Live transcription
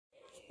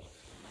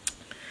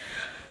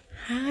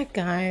Hi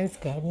guys,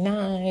 good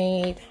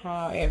night.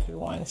 How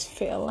everyone's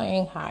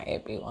feeling, how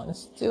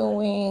everyone's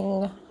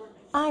doing.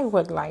 I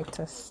would like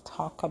to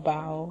talk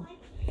about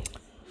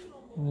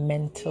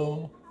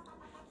mental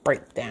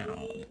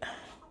breakdown.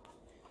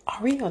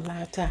 Are we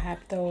allowed to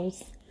have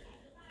those?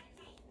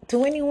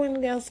 Do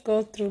anyone else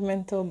go through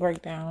mental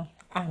breakdown?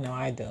 I know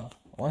I do.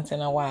 Once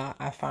in a while,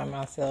 I find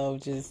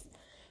myself just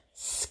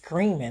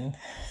screaming.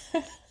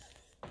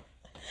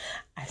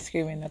 I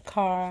scream in the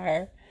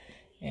car,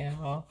 you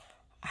know.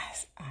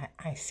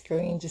 I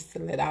scream just to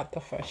let out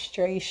the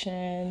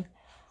frustration.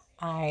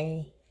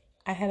 I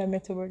I had a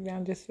mental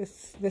breakdown just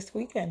this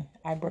weekend.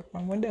 I broke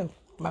my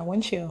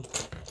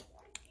windshield.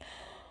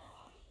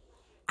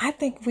 I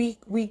think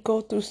we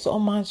go through so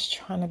much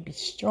trying to be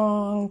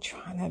strong,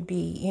 trying to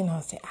be,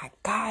 say I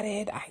got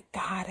it.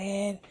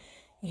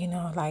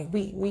 Like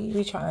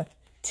we trying to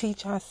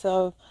teach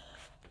ourselves,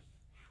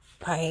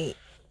 like,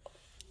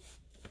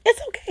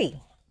 it's okay.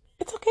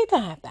 It's okay to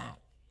have that,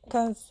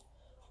 because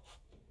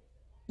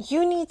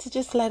you need to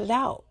just let it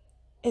out.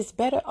 It's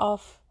better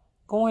off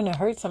going to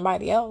hurt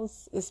somebody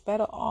else. It's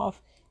better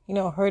off,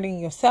 hurting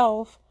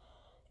yourself.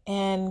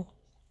 And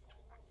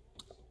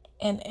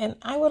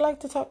I would like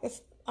to talk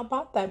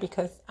about that,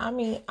 because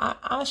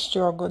I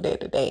struggle day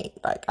to day.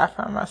 Like, I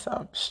find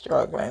myself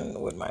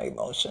struggling with my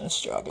emotions,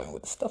 struggling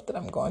with the stuff that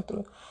I'm going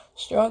through,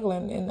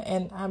 struggling,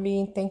 and I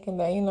be thinking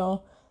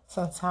that,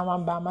 sometimes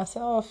I'm by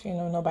myself,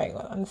 nobody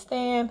gonna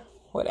understand,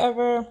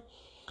 whatever.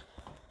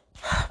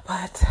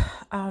 But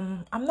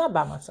I'm not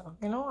by myself,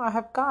 I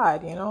have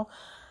God,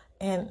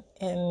 and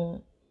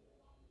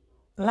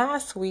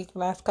last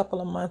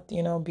couple of months,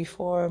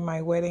 before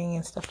my wedding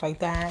and stuff like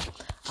that,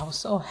 I was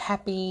so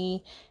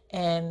happy,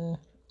 and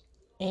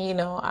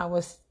I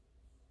was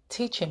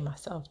teaching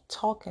myself,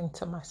 talking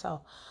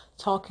myself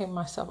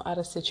out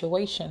of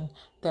situation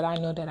that I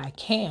know that I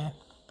can,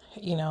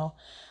 you know.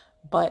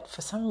 But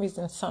for some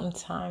reason,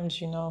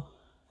 sometimes,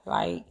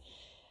 like,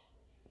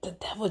 the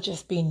devil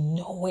just be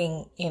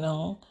knowing,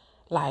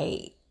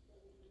 like,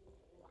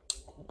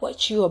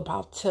 what you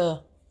about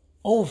to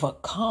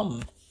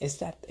overcome. Is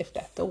that, if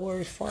that's the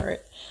word for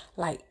it?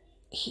 Like,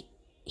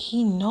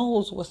 he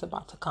knows what's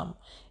about to come,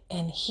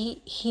 and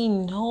he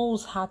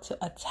knows how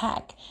to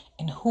attack,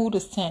 and who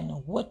to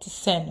send, what to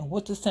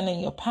send in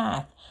your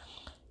path.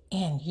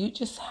 And you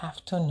just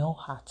have to know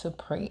how to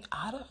pray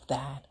out of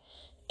that,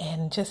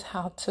 and just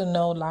how to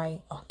know,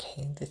 like,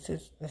 okay,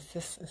 is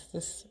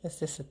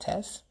this a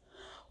test,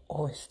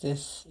 or is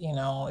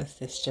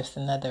this just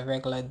another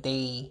regular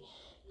day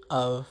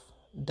of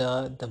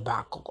the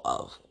debacle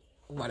of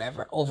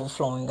whatever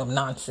overflowing of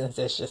nonsense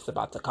that's just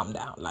about to come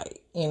down,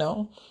 like,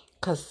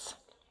 because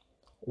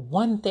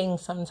one thing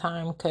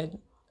sometime could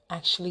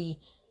actually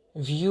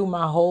view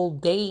my whole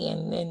day,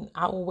 and then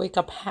I will wake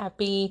up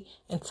happy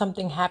and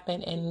something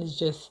happened and it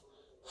just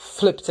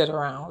flips it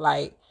around.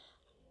 Like,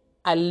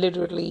 I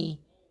literally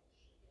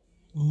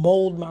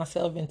mold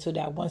myself into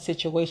that one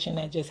situation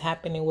that just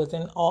happened. It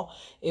wasn't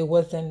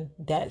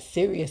that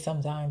serious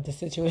sometimes. The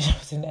situation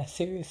wasn't that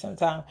serious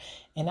sometimes.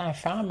 And I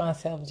found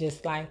myself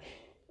just like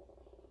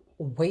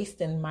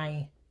wasting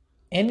my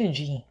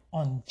energy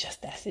on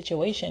just that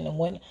situation. And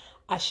when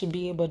I should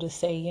be able to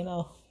say,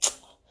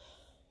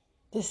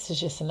 this is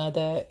just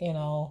another,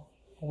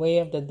 way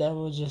of the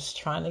devil just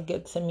trying to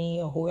get to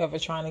me, or whoever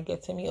trying to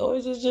get to me, or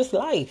is it just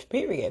life,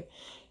 period,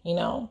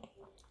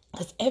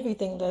 because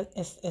everything that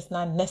is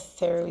not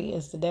necessarily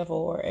is the devil,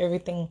 or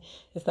everything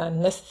is not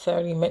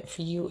necessarily meant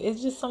for you.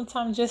 It's just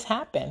sometimes just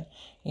happen,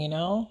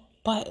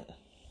 but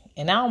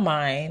in our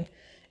mind,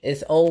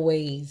 it's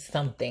always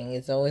something.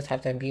 It's always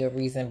have to be a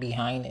reason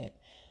behind it,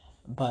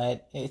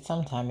 but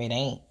sometimes it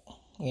ain't,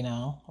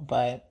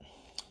 but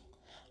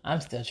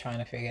I'm still trying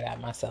to figure it out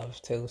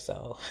myself too.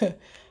 So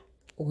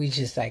we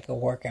just like a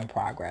work in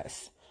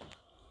progress.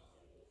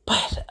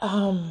 But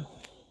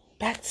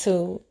back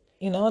to,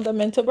 the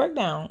mental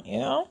breakdown,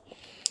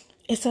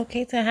 it's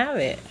okay to have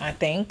it, I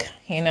think,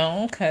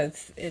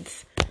 because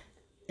it's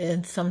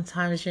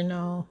sometimes,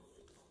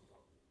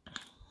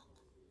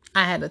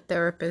 I had a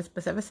therapist,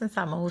 but ever since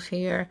I moved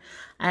here,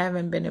 I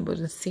haven't been able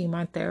to see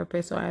my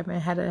therapist, or I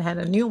haven't had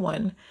a new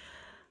one.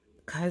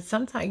 Because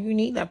sometimes you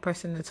need that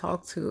person to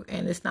talk to,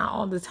 and it's not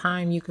all the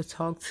time you could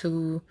talk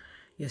to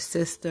your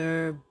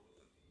sister,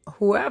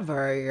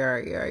 whoever,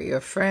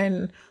 your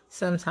friend.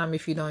 Sometimes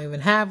if you don't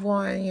even have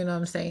one, you know what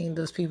I'm saying,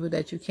 those people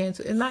that you can't,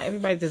 and not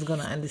everybody that's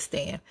gonna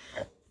understand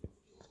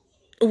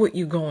what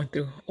you're going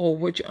through, or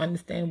what you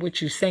understand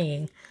what you're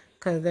saying,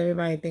 because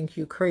everybody think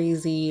you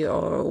crazy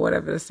or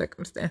whatever the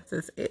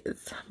circumstances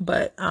is.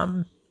 But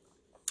I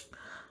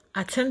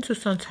tend to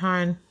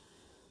sometimes,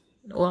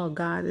 well,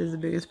 God is the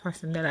biggest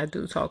person that I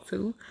do talk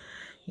to,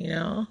 you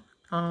know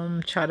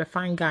try to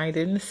find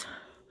guidance,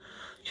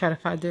 try to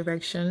find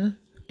direction.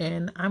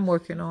 And I'm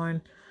working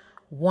on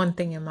one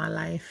thing in my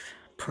life: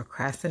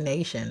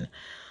 procrastination.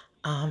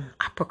 I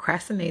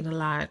procrastinate a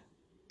lot,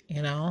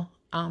 you know.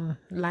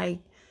 Like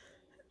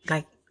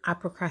I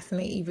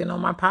procrastinate even on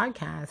my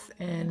podcast,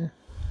 and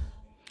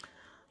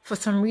for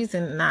some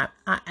reason, I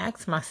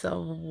ask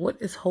myself, what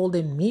is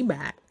holding me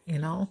back,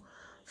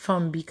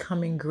 from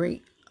becoming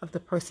great of the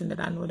person that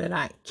I know that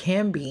I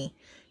can be?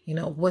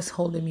 What's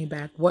holding me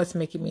back? What's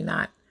making me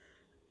not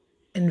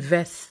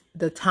invest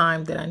the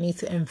time that I need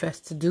to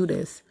invest to do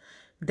this,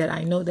 that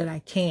I know that I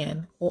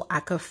can, or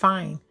I could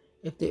find.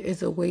 If there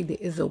is a way, there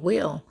is a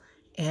will.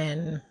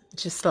 And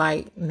just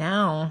like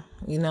now,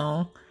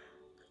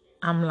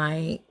 I'm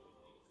like,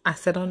 I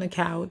sat on the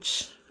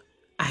couch.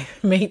 I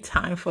made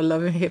time for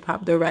Love and Hip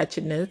Hop, the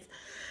Ratchetness.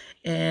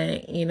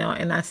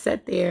 And I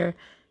sat there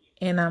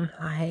and I'm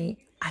like,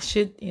 I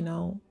should,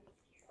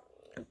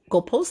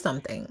 go post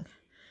something.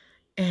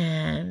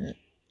 And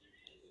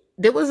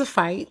there was a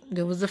fight. You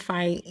know what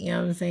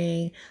I'm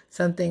saying?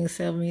 Something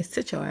said me,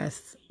 sit your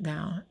ass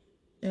down.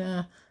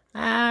 Yeah.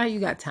 You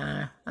got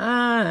time.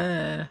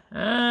 And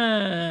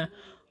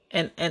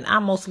I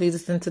mostly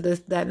listen to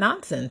that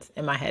nonsense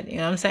in my head. You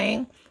know what I'm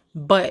saying?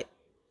 But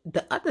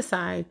the other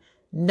side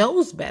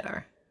knows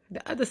better.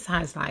 The other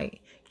side's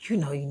like, you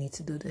need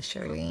to do this,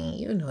 Shirley.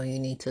 You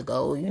need to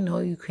go.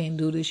 You can't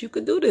do this. You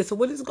could do this. So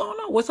what is going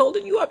on? What's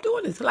holding you up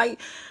doing this? And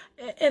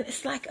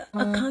it's like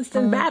a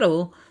constant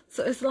battle.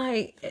 So it's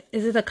like,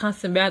 is it a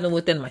constant battle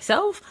within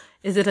myself?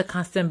 Is it a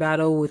constant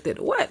battle within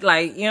what?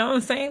 Like, you know what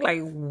I'm saying? Like,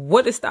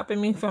 what is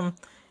stopping me from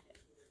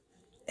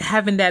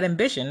having that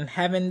ambition,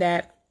 having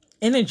that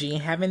energy,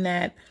 having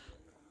that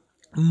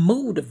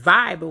mood,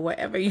 vibe, or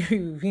whatever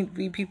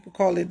we people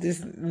call it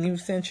this new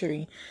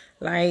century?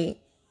 Like,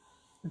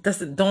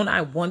 don't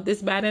I want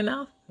this bad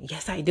enough?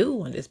 Yes, I do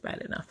want this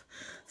bad enough.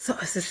 So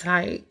it's just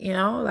like,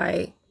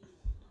 like,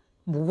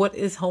 what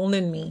is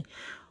holding me?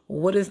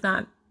 What is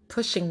not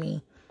pushing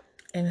me?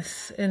 And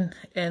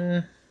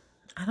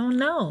I don't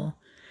know.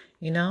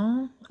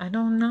 I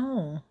don't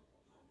know.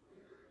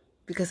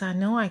 Because I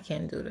know I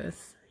can do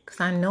this. Because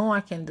I know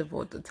I can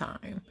devote the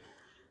time,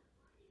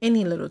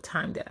 any little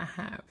time that I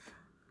have,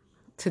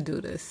 to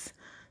do this,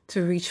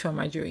 to reach for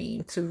my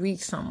dream, to reach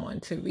someone,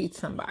 to reach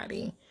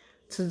somebody,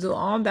 to do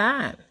all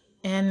that.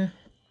 And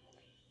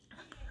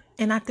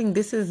I think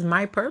this is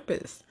my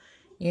purpose,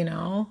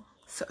 So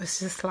it's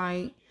just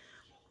like,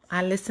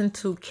 I listened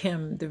to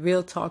Kim, the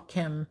Real Talk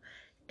Kim,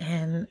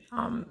 and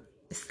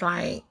it's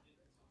like,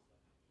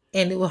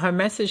 and her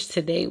message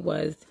today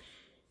was,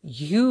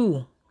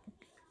 you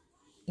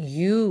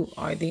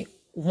are the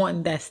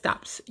one that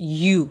stops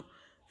you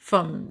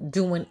from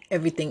doing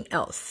everything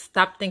else.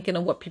 Stop thinking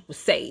of what people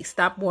say.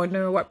 Stop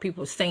wondering what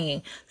people are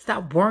saying.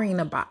 Stop worrying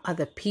about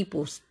other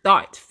people's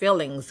thoughts,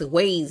 feelings,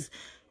 ways,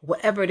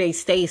 whatever they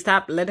say.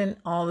 Stop letting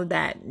all of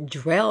that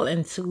drill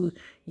into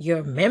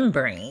your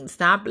membrane.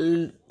 Stop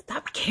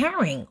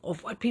caring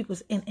of what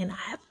people's and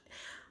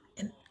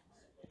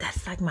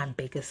that's like my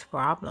biggest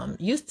problem.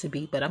 Used to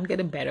be, but I'm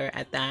getting better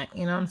at that.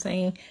 You know what I'm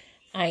saying?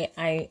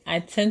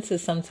 I tend to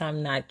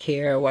sometimes not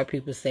care what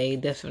people say.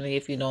 Definitely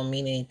if you don't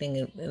mean anything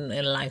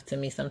in life to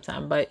me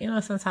sometimes. But,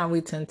 sometimes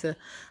we tend to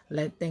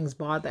let things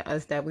bother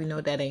us that we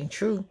know that ain't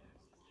true.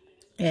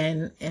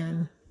 And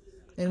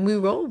we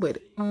roll with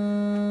it.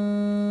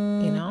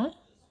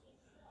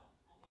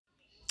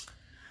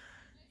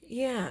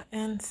 Yeah,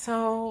 and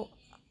so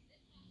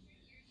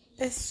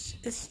it's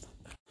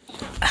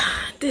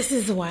this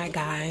is why,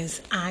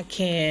 guys, I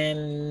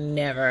can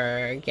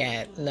never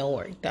get no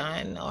work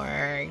done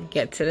or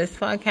get to this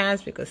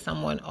podcast, because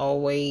someone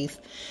always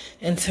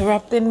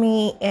interrupted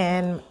me,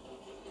 and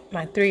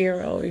my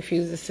 3-year-old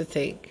refuses to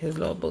take his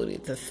little booty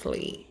to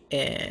sleep.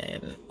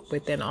 And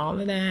within all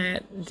of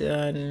that,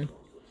 done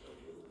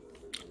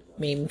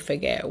made me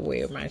forget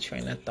where my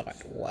train of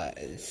thought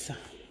was.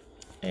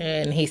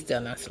 And he's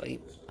still not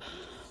asleep.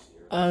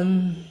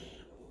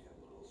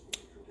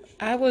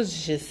 I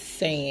was just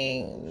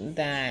saying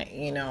that,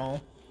 we go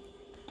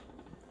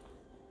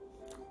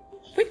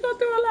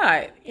through a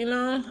lot,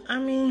 I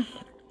mean,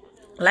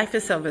 life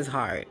itself is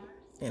hard.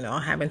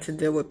 Having to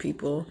deal with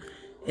people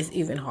is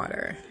even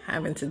harder.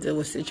 Having to deal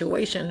with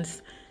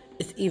situations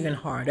is even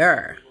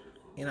harder.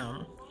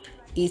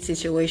 Each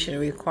situation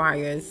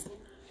requires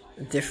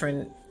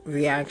different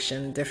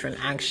reaction, different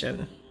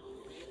action.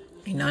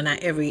 Not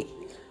every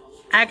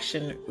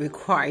action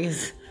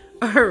requires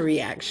a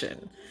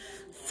reaction.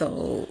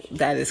 So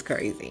that is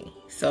crazy.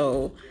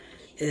 So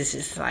it's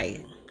just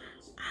like,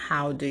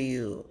 how do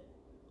you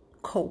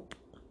cope?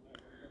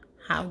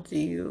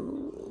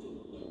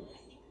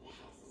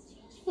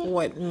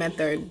 What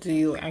method do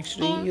you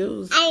actually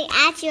use? I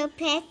asked your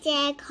pet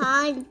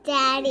called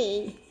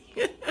Daddy.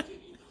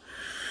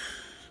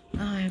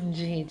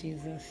 OMG,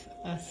 Jesus.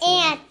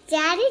 And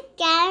Daddy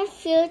got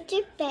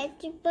future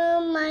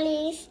vegetable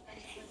monies.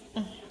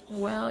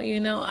 Well,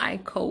 I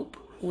cope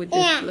with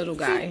this little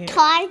guy here.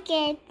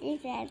 Target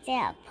is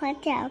a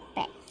potato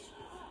face.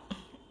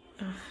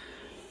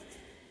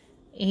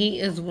 He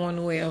is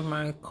one way of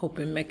my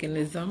coping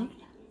mechanism.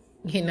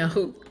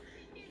 Whenever...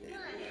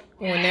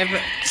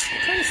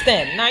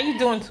 Princeton, now you're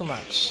doing too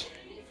much.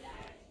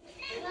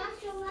 Not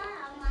so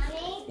loud,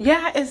 Mommy.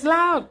 Yeah, it's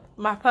loud,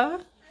 my pug.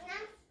 Not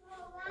so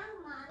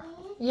loud,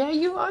 Mommy. Yeah,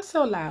 you are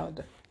so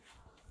loud.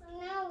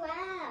 I'm not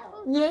loud.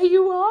 Yeah,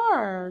 you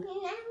are. I'm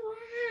not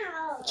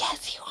loud.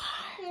 Yes, you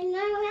are. I'm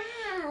not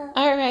loud.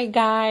 All right,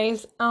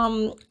 guys.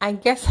 I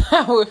guess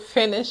I will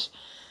finish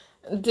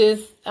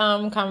this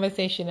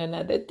conversation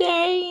another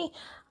day.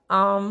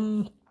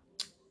 Um,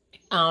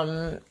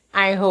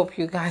 I hope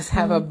you guys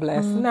have a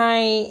blessed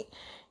night.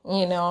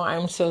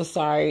 I'm so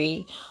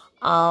sorry.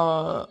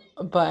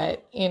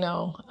 But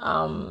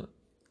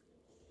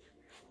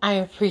I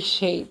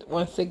appreciate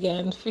once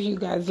again for you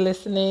guys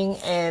listening,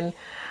 and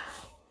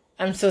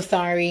I'm so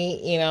sorry,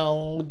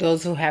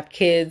 those who have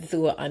kids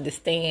who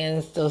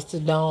understands, those who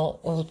don't,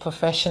 who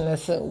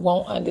professionals who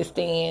won't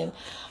understand,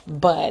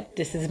 but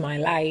this is my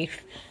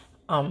life.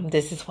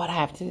 This is what I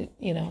have to,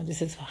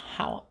 this is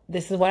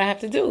what I have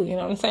to do, you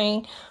know what I'm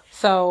saying?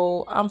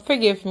 So,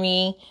 forgive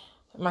me,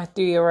 my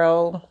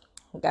 3-year-old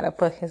gotta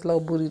put his little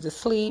booty to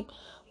sleep.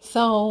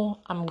 So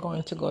I'm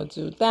going to go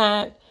do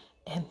that.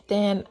 And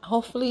then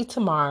hopefully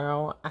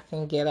tomorrow I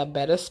can get a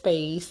better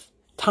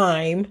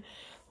time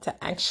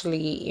to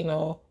actually,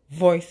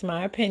 voice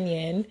my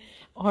opinion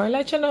or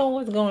let you know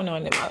what's going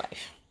on in my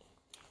life.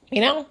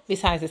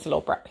 Besides this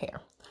little brat here.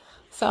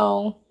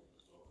 So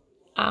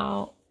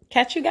I'll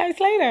catch you guys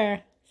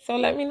later. So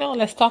let me know.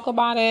 Let's talk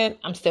about it.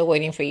 I'm still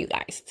waiting for you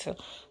guys to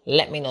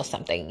let me know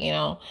something,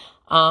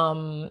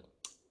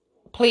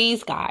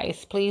 Please,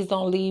 guys, please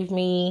don't leave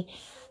me.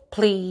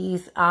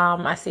 Please,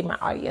 I see my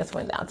audience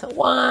went down to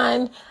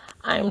 1.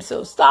 I'm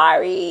so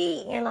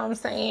sorry. You know what I'm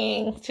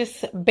saying?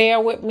 Just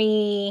bear with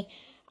me.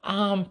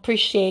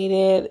 Appreciate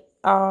it.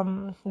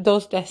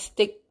 Those that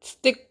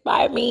stick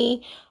by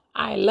me,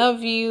 I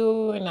love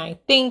you and I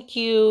thank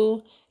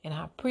you and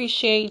I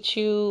appreciate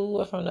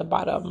you from the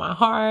bottom of my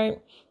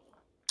heart.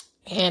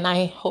 And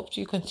I hope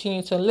you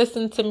continue to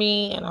listen to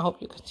me, and I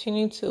hope you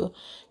continue to,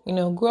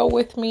 grow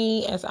with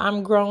me as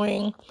I'm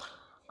growing.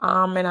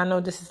 And I know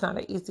this is not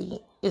an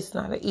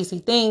easy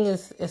thing.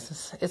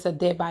 It's a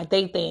day by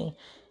day thing.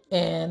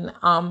 And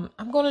I'm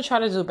going to try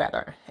to do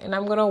better, and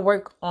I'm going to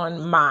work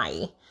on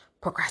my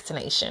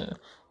procrastination,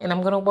 and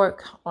I'm going to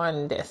work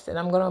on this, and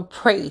I'm going to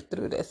pray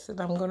through this, and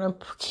I'm going to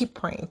keep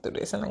praying through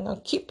this, and I'm going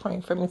to keep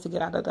praying for me to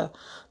get out of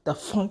the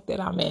funk that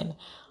I'm in.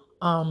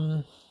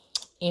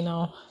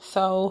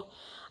 So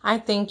I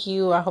thank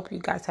you. I hope you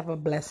guys have a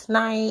blessed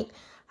night.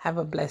 Have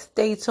a blessed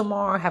day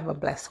tomorrow. Have a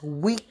blessed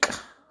week.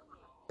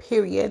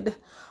 Period.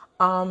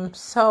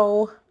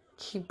 So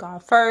keep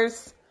God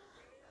first.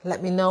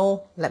 Let me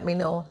know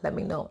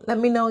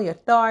your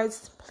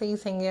thoughts.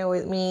 Please hang out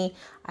with me.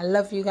 I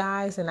love you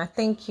guys and I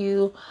thank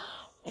you.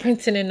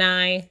 Princeton and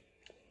I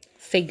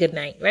say good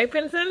night. Right,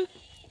 Princeton?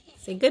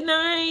 Say good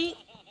night.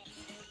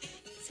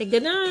 Say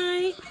good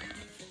night.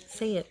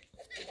 Say it.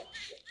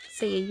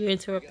 Say it. You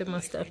interrupted my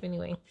stuff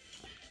anyway.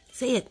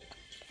 Say it.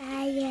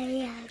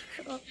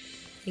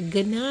 Say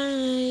good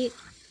night.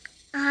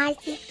 I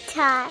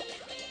talk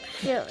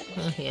soon.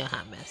 Yeah,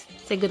 hot mess.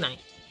 Say good night.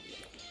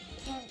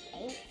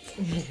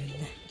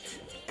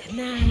 Good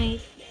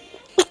night.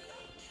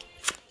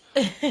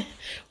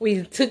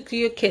 We took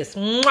you a kiss.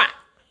 Mwah!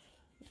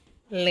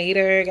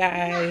 Later,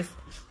 guys.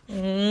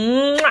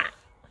 Mwah!